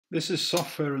This is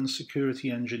Software and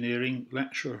Security Engineering,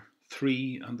 Lecture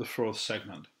 3 and the fourth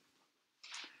segment.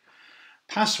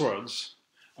 Passwords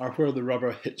are where the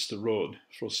rubber hits the road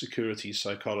for security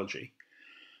psychology.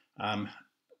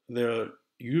 They're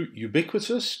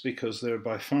ubiquitous because they're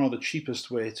by far the cheapest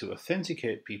way to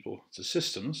authenticate people to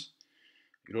systems.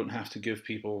 You don't have to give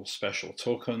people special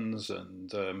tokens and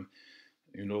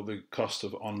the cost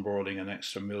of onboarding an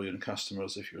extra million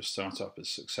customers if your startup is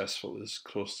successful is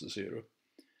close to zero.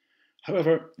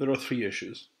 However, there are three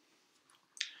issues.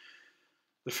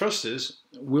 The first is,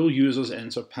 will users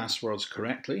enter passwords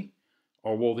correctly,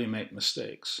 or will they make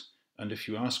mistakes? And if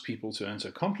you ask people to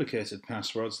enter complicated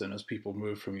passwords, then as people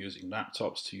move from using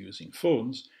laptops to using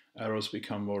phones, errors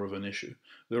become more of an issue.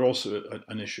 They're also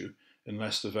an issue in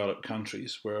less developed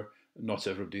countries where not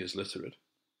everybody is literate.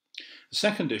 The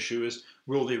second issue is,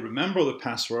 will they remember the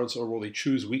passwords, or will they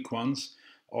choose weak ones,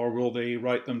 or will they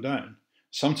write them down?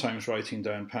 Sometimes writing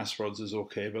down passwords is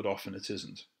okay, but often it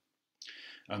isn't.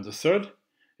 And the third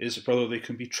is whether they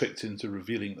can be tricked into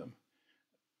revealing them.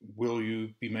 Will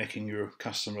you be making your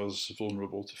customers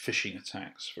vulnerable to phishing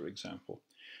attacks, for example?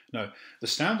 Now, the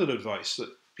standard advice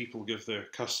that people give their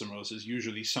customers is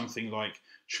usually something like,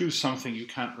 choose something you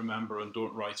can't remember and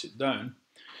don't write it down,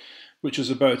 which is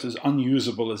about as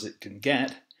unusable as it can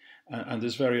get, and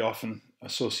is very often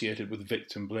associated with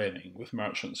victim blaming, with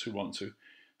merchants who want to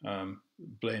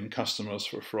blame customers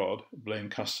for fraud, blame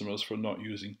customers for not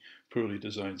using poorly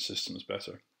designed systems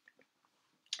better.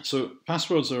 So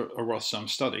passwords are worth some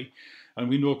study, and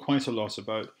we know quite a lot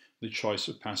about the choice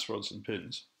of passwords and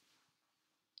pins.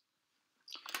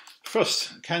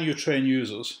 First, can you train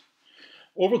users?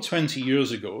 Over 20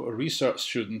 years ago, a research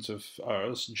student of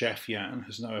ours, Jeff Yan,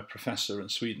 who's now a professor in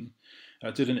Sweden,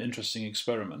 did an interesting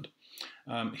experiment.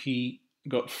 He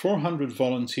got 400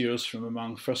 volunteers from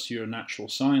among first-year natural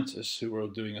scientists who were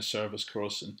doing a service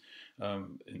course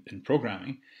in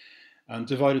programming, and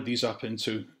divided these up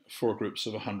into 4 groups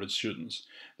of 100 students.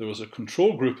 There was a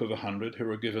control group of 100 who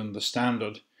were given the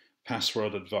standard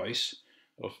password advice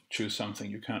of choose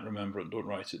something you can't remember and don't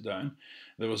write it down.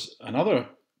 There was another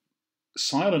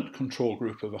silent control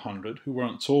group of 100 who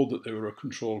weren't told that they were a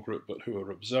control group but who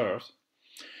were observed.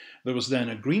 There was then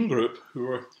a green group who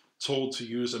were told to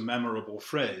use a memorable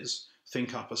phrase,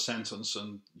 think up a sentence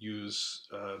and use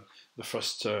the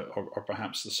first or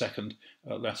perhaps the second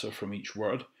letter from each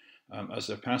word as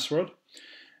their password.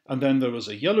 And then there was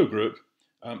a yellow group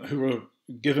who were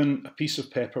given a piece of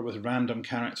paper with random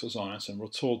characters on it and were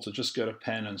told to just get a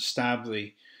pen and stab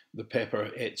the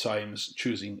paper 8 times,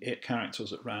 choosing 8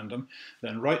 characters at random,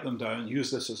 then write them down,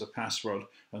 use this as a password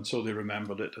until they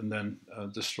remembered it, and then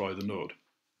destroy the node.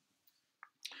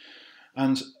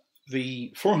 And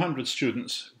the 400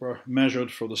 students were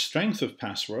measured for the strength of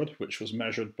password, which was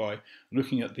measured by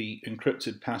looking at the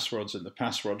encrypted passwords in the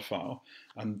password file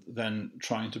and then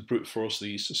trying to brute force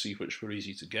these to see which were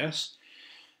easy to guess.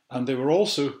 And they were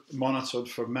also monitored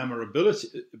for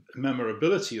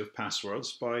memorability of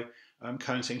passwords by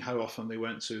counting how often they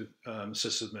went to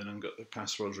sysadmin and got their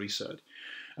passwords reset.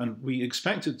 And we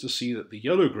expected to see that the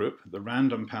yellow group, the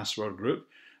random password group,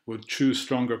 would choose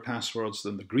stronger passwords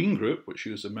than the green group, which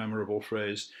used a memorable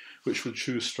phrase, which would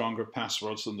choose stronger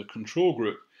passwords than the control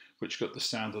group, which got the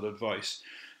standard advice.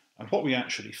 And what we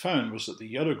actually found was that the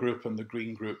yellow group and the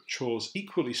green group chose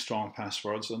equally strong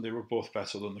passwords, and they were both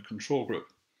better than the control group.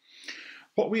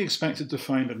 What we expected to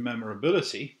find in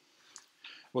memorability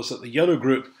was that the yellow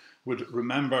group would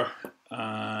remember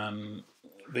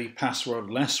the password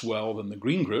less well than the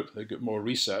green group. They get more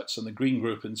resets, and the green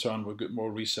group in turn would get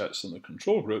more resets than the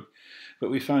control group.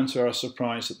 But we found to our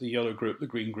surprise that the yellow group, the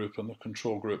green group, and the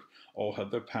control group all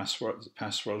had their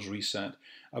passwords reset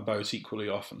about equally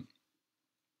often.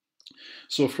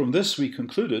 So from this we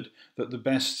concluded that the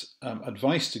best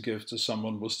advice to give to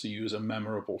someone was to use a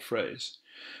memorable phrase.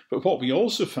 But what we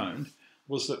also found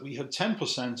was that we had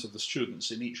 10% of the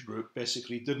students in each group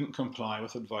basically didn't comply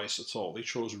with advice at all. They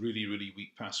chose really, really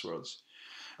weak passwords.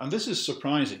 And this is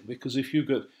surprising because if you've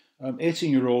got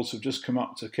 18-year-olds who've just come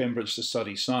up to Cambridge to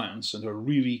study science and are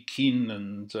really keen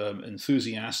and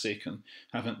enthusiastic and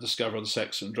haven't discovered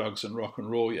sex and drugs and rock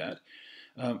and roll yet,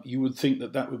 you would think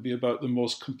that that would be about the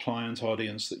most compliant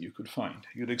audience that you could find.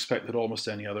 You'd expect that almost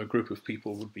any other group of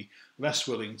people would be less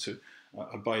willing to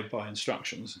abide by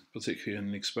instructions, particularly in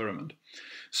an experiment.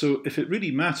 So if it really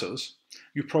matters,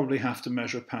 you probably have to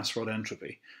measure password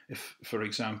entropy. If, for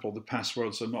example, the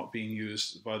passwords are not being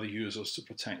used by the users to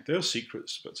protect their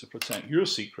secrets, but to protect your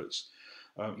secrets,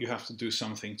 you have to do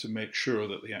something to make sure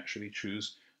that they actually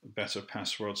choose better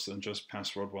passwords than just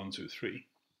password 123.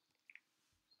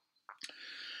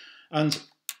 And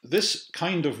This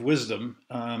kind of wisdom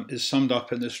is summed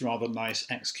up in this rather nice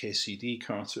XKCD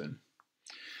cartoon.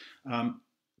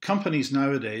 Companies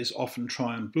nowadays often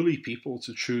try and bully people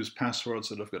to choose passwords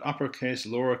that have got uppercase,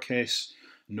 lowercase,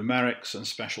 numerics, and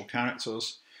special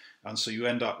characters. And so you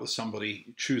end up with somebody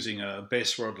choosing a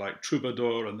base word like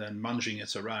troubadour and then munging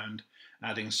it around,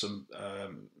 adding some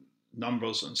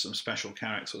numbers and some special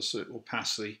characters so it will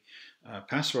pass the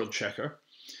password checker.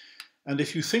 And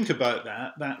if you think about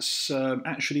that, that's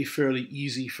actually fairly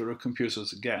easy for a computer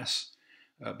to guess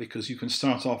because you can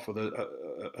start off with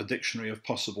a dictionary of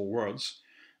possible words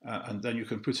and then you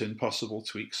can put in possible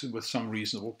tweaks, and with some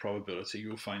reasonable probability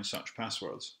you'll find such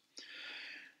passwords.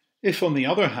 If, on the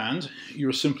other hand,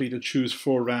 you're simply to choose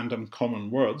 4 random common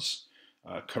words,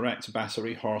 correct,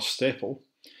 battery, horse, staple,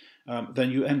 then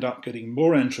you end up getting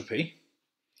more entropy,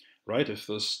 right? If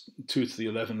there's 2 to the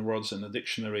 11 words in the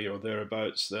dictionary or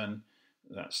thereabouts, then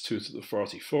that's 2 to the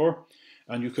 44.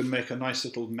 And you can make a nice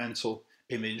little mental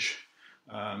image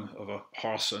of a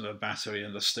horse and a battery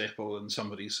and a staple and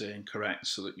somebody saying correct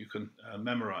so that you can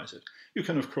memorize it. You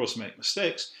can, of course, make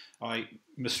mistakes. I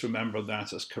misremembered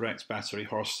that as correct battery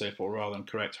horse staple rather than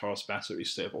correct horse battery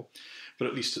staple, but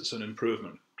at least it's an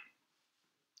improvement.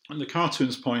 And the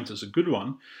cartoon's point is a good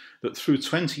one, that through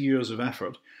 20 years of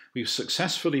effort, we've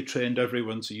successfully trained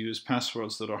everyone to use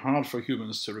passwords that are hard for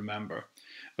humans to remember,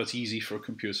 but easy for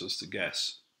computers to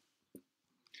guess.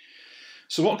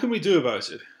 So what can we do about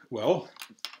it? Well,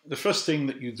 the first thing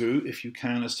that you do, if you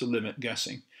can, is to limit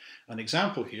guessing. An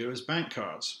example here is bank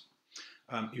cards.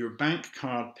 Your bank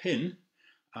card PIN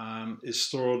is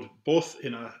stored both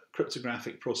in a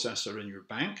cryptographic processor in your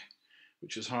bank,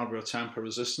 which is hardware tamper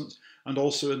resistant, and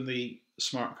also in the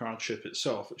smart card chip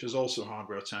itself, which is also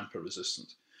hardware tamper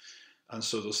resistant. And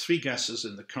so there's 3 guesses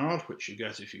in the card, which you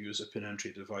get if you use a PIN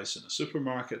entry device in a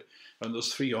supermarket, and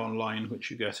there's 3 online, which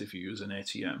you get if you use an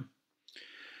ATM.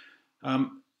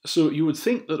 So you would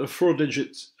think that a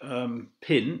 4-digit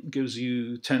PIN gives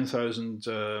you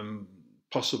 10,000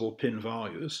 possible PIN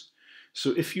values. So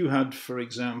if you had, for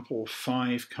example,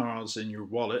 5 cards in your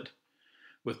wallet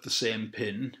with the same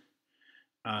PIN,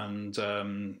 and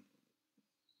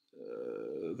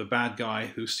the bad guy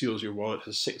who steals your wallet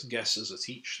has 6 guesses at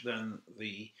each, then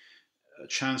the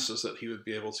chances that he would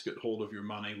be able to get hold of your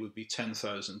money would be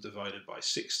 10,000 divided by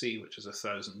 60, which is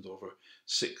 1,000 over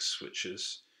 6, which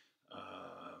is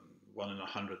 1 in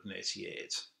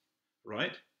 188,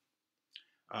 right?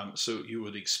 So you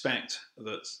would expect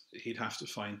that he'd have to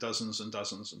find dozens and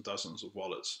dozens and dozens of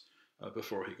wallets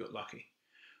before he got lucky.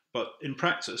 But in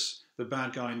practice, the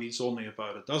bad guy needs only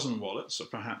about a dozen wallets, or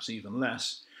perhaps even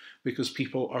less, because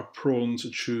people are prone to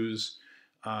choose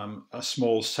a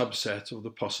small subset of the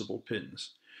possible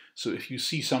pins. So if you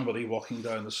see somebody walking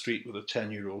down the street with a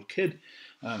 10-year-old kid,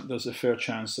 there's a fair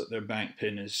chance that their bank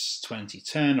pin is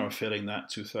 2010, or failing that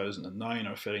 2009,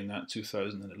 or failing that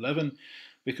 2011,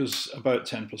 because about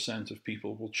 10% of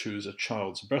people will choose a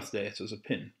child's birth date as a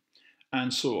pin,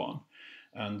 and so on.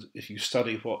 And if you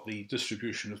study what the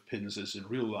distribution of pins is in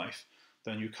real life,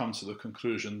 then you come to the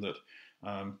conclusion that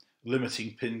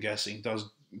limiting pin guessing does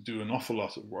do an awful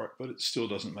lot of work, but it still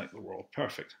doesn't make the world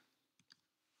perfect.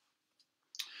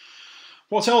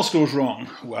 What else goes wrong?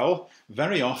 Well,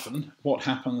 very often what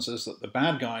happens is that the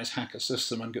bad guys hack a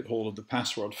system and get hold of the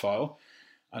password file,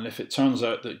 and if it turns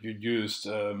out that you'd used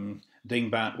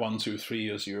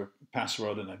dingbat123 as your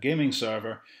password in a gaming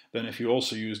server, then if you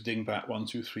also use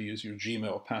dingbat123 as your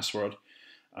Gmail password,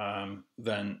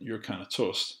 then you're kind of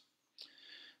toast.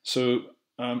 So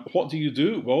what do you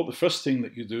do? Well, the first thing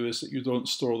that you do is that you don't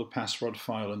store the password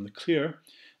file in the clear.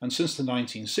 And since the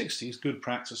 1960s, good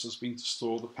practice has been to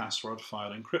store the password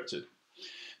file encrypted.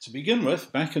 To begin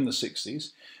with, back in the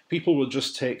 60s, people would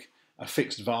just take a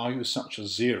fixed value such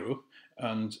as 0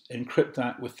 and encrypt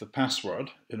that with the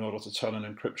password in order to turn an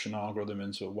encryption algorithm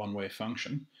into a one-way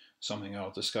function, something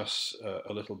I'll discuss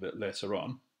a little bit later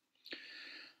on.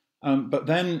 But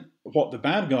then what the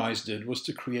bad guys did was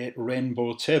to create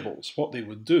rainbow tables. What they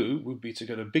would do would be to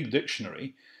get a big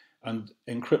dictionary and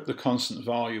encrypt the constant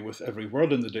value with every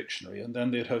word in the dictionary, and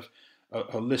then they'd have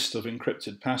a list of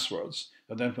encrypted passwords.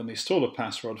 And then when they stole a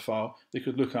password file, they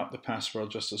could look up the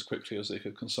password just as quickly as they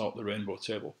could consult the rainbow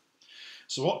table.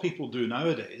 So what people do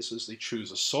nowadays is they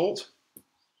choose a salt.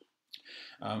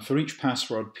 For each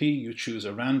password P, you choose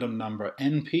a random number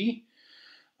NP,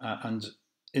 and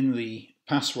in the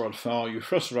password file, you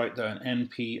first write down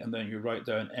NP, and then you write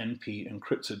down NP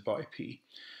encrypted by P.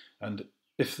 And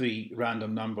if the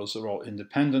random numbers are all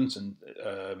independent and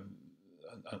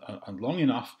and long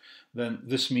enough, then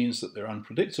this means that they're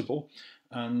unpredictable,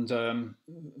 and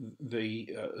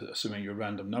assuming your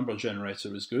random number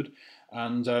generator is good,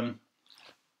 and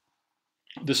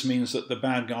this means that the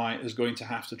bad guy is going to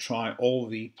have to try all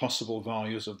the possible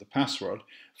values of the password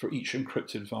for each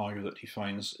encrypted value that he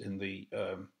finds in the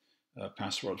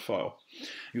password file.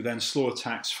 You then slow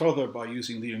attacks further by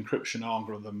using the encryption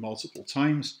algorithm multiple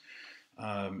times.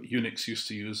 Unix used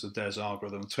to use the DES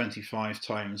algorithm 25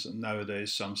 times, and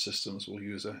nowadays some systems will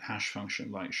use a hash function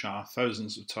like SHA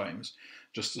thousands of times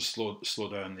just to slow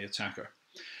down the attacker.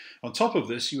 On top of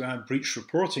this, you add breach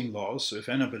reporting laws, so if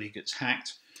anybody gets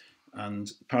hacked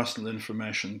and personal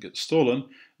information gets stolen,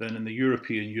 then in the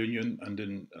European Union and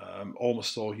in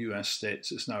almost all US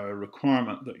states, it's now a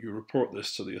requirement that you report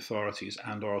this to the authorities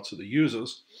and or to the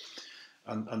users.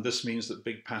 And this means that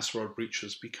big password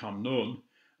breaches become known,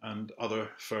 and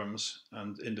other firms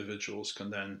and individuals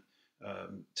can then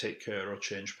take care or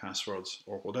change passwords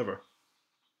or whatever.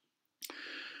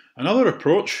 Another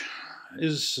approach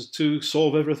is to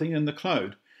solve everything in the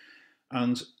cloud.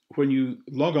 And when you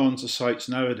log on to sites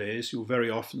nowadays, you'll very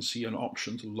often see an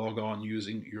option to log on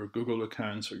using your Google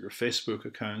account or your Facebook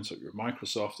account or your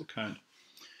Microsoft account.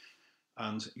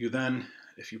 And you then,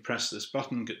 if you press this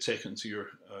button, get taken to your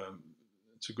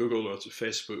to Google or to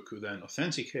Facebook, who then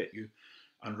authenticate you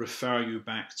and refer you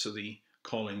back to the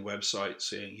calling website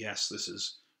saying, yes, this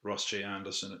is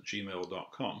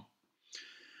rossjanderson@gmail.com.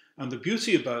 And the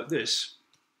beauty about this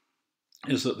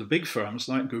is that the big firms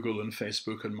like Google and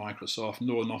Facebook and Microsoft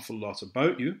know an awful lot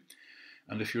about you.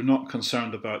 And if you're not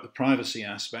concerned about the privacy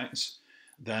aspects,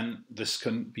 then this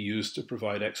can be used to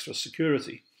provide extra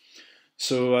security.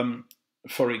 So,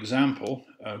 for example,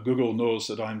 Google knows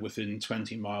that I'm within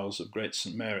 20 miles of Great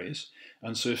St. Mary's.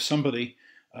 And so if somebody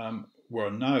were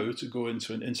now to go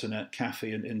into an internet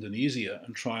cafe in Indonesia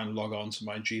and try and log on to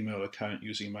my Gmail account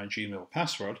using my Gmail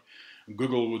password,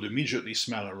 Google would immediately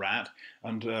smell a rat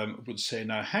and would say,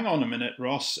 now hang on a minute,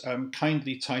 Ross,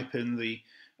 kindly type in the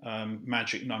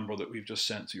magic number that we've just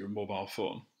sent to your mobile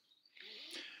phone.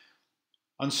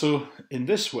 And so in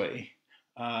this way,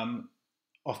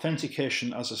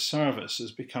 authentication as a service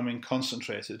is becoming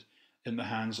concentrated in the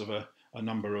hands of a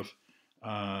number of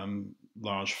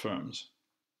large firms.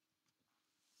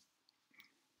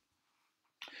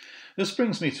 This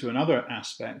brings me to another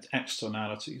aspect,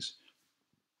 externalities.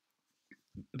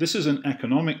 This is an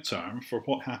economic term for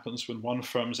what happens when one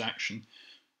firm's action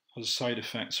has side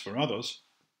effects for others.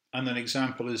 And an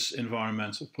example is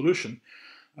environmental pollution.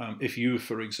 If you,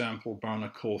 for example, burn a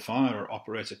coal fire or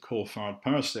operate a coal-fired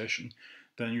power station,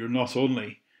 then you're not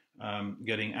only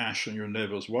getting ash on your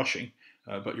neighbour's washing,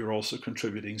 but you're also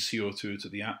contributing CO2 to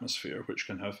the atmosphere, which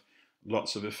can have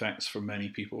lots of effects for many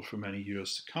people for many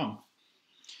years to come.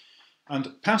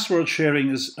 And password sharing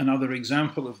is another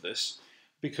example of this,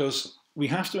 because we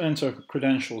have to enter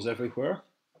credentials everywhere.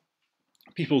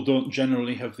 People don't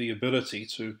generally have the ability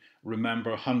to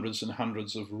remember hundreds and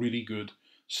hundreds of really good,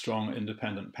 strong,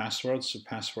 independent passwords, so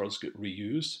passwords get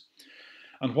reused.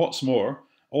 And what's more,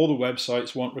 all the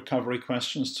websites want recovery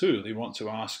questions too. They want to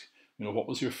ask, what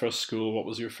was your first school, what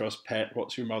was your first pet,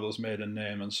 what's your mother's maiden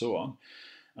name, and so on.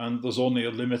 And there's only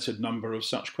a limited number of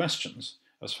such questions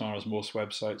as far as most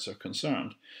websites are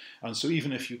concerned. And so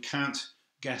even if you can't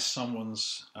guess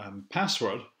someone's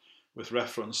password with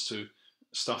reference to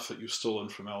stuff that you've stolen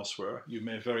from elsewhere, you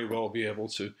may very well be able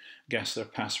to guess their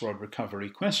password recovery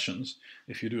questions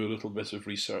if you do a little bit of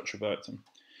research about them.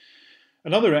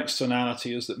 Another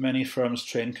externality is that many firms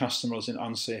train customers in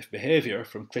unsafe behaviour,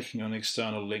 from clicking on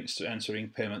external links to entering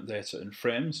payment data in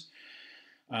frames.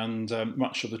 And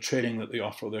much of the training that they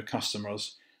offer their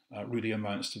customers really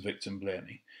amounts to victim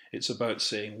blaming. It's about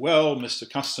saying, well, Mr.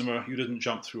 Customer, you didn't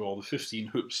jump through all the 15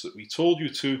 hoops that we told you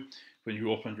to when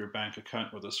you opened your bank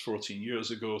account with us 14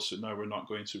 years ago, so now we're not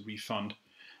going to refund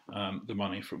the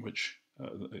money from which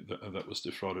that was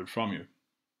defrauded from you.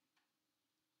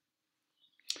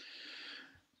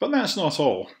 But that's not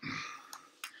all.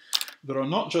 There are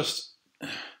not just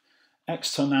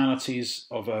externalities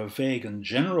of a vague and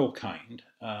general kind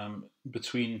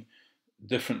between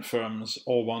different firms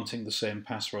all wanting the same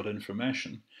password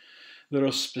information. There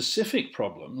are specific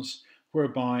problems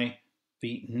whereby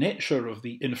the nature of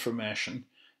the information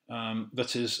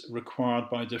that is required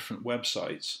by different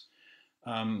websites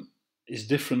is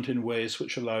different in ways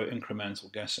which allow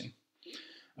incremental guessing.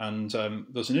 And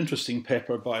there's an interesting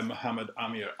paper by Muhammad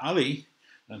Amir Ali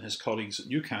and his colleagues at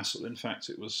Newcastle. In fact,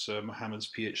 it was Muhammad's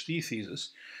PhD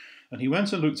thesis. And he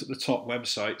went and looked at the top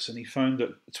websites, and he found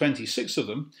that 26 of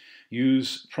them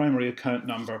use primary account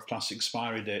number plus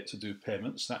expiry date to do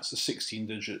payments. That's the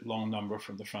 16-digit long number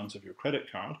from the front of your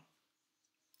credit card.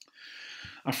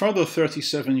 A further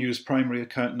 37 use primary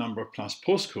account number plus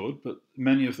postcode, but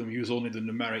many of them use only the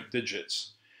numeric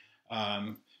digits.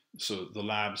 So the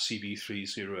lab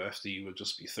CB30FD would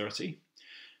just be 30.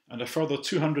 And a further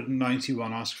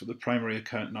 291 ask for the primary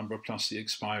account number plus the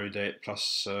expiry date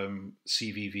plus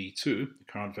CVV2, the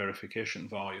card verification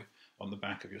value, on the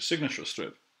back of your signature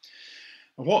strip.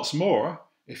 And what's more,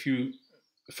 if you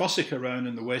fussick around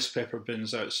in the waste paper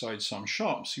bins outside some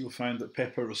shops, you'll find that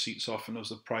paper receipts often have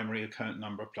the primary account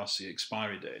number plus the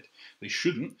expiry date. They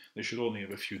shouldn't. They should only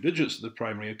have a few digits of the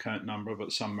primary account number,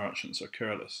 but some merchants are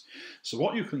careless. So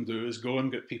what you can do is go and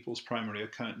get people's primary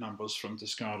account numbers from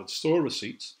discarded store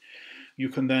receipts. You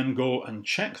can then go and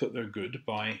check that they're good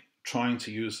by trying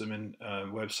to use them in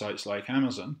websites like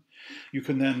Amazon. You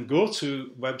can then go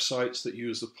to websites that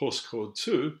use the postcode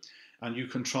 2, and you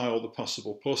can try all the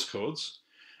possible postcodes.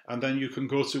 And then you can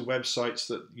go to websites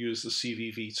that use the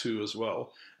CVV2 as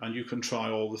well, and you can try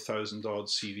all the 1,000-odd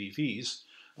CVVs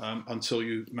until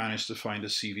you manage to find a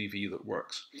CVV that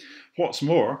works. What's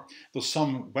more, there's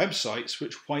some websites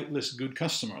which whitelist good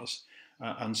customers.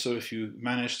 And so if you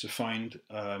manage to find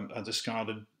a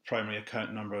discarded primary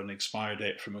account number and expiry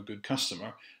date from a good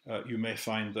customer, you may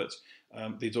find that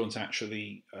they don't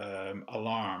actually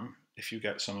alarm if you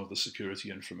get some of the security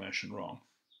information wrong.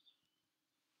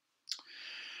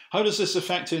 How does this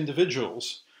affect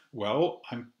individuals? Well,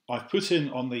 I've put in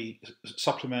on the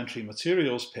supplementary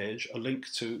materials page a link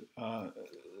to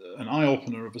an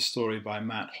eye-opener of a story by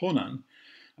Matt Honan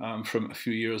from a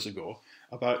few years ago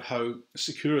about how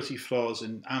security flaws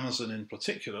in Amazon in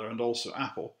particular, and also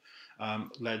Apple,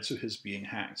 led to his being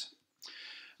hacked.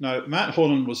 Now, Matt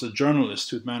Honan was a journalist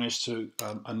who'd managed to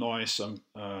annoy some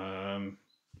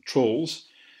trolls.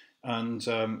 And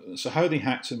so how they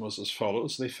hacked him was as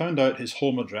follows. They found out his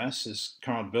home address, his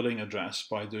card billing address,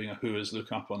 by doing a Whois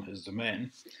lookup on his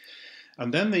domain.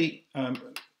 And then they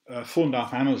phoned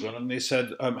up Amazon and they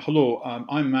said, hello,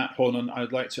 I'm Matt Honan.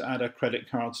 I'd like to add a credit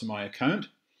card to my account.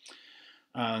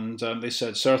 And they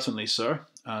said, certainly, sir.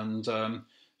 And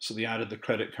so they added the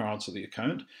credit card to the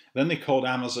account. Then they called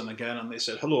Amazon again and they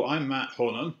said, hello, I'm Matt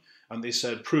Honan. And they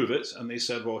said, prove it. And they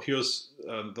said, well, here's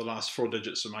the last 4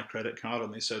 digits of my credit card.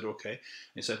 And they said, okay.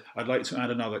 They said, I'd like to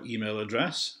add another email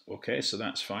address. Okay, so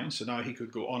that's fine. So now he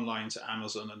could go online to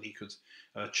Amazon and he could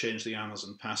change the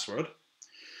Amazon password.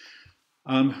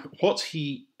 What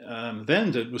he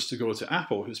then did was to go to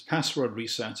Apple, whose password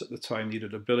reset at the time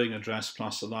needed a billing address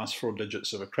plus the last 4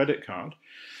 digits of a credit card.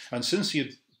 And since he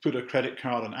had put a credit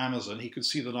card on Amazon, he could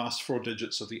see the last 4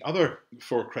 digits of the other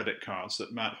 4 credit cards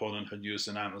that Matt Honan had used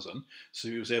in Amazon. So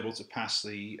he was able to pass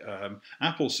the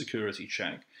Apple security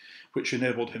check, which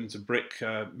enabled him to brick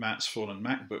Matt's phone and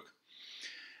MacBook.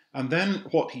 And then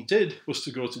what he did was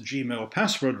to go to Gmail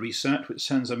password reset, which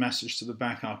sends a message to the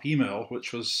backup email,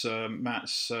 which was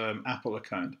Matt's Apple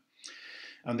account.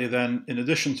 And they then, in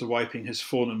addition to wiping his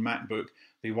phone and MacBook,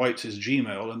 they wiped his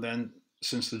Gmail, and then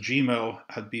since the Gmail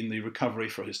had been the recovery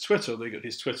for his Twitter, they got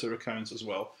his Twitter account as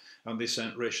well, and they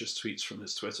sent racist tweets from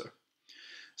his Twitter.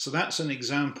 So that's an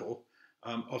example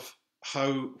of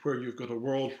where you've got a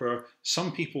world where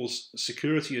some people's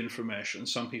security information,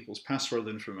 some people's password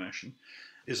information,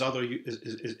 is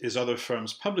other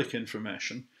firms' public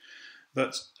information,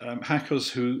 that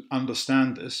hackers who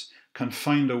understand this can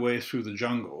find a way through the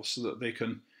jungle so that they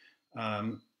can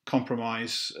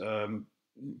compromise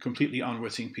completely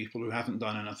unwitting people who haven't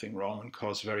done anything wrong and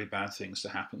cause very bad things to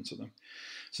happen to them.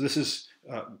 So this is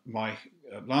my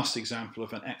last example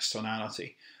of an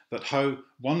externality, that how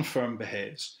one firm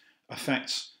behaves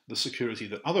affects the security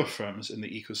that other firms in the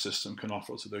ecosystem can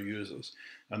offer to their users.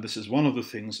 And this is one of the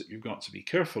things that you've got to be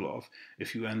careful of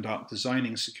if you end up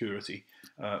designing security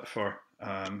for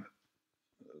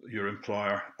your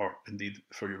employer, or indeed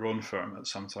for your own firm at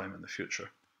some time in the future.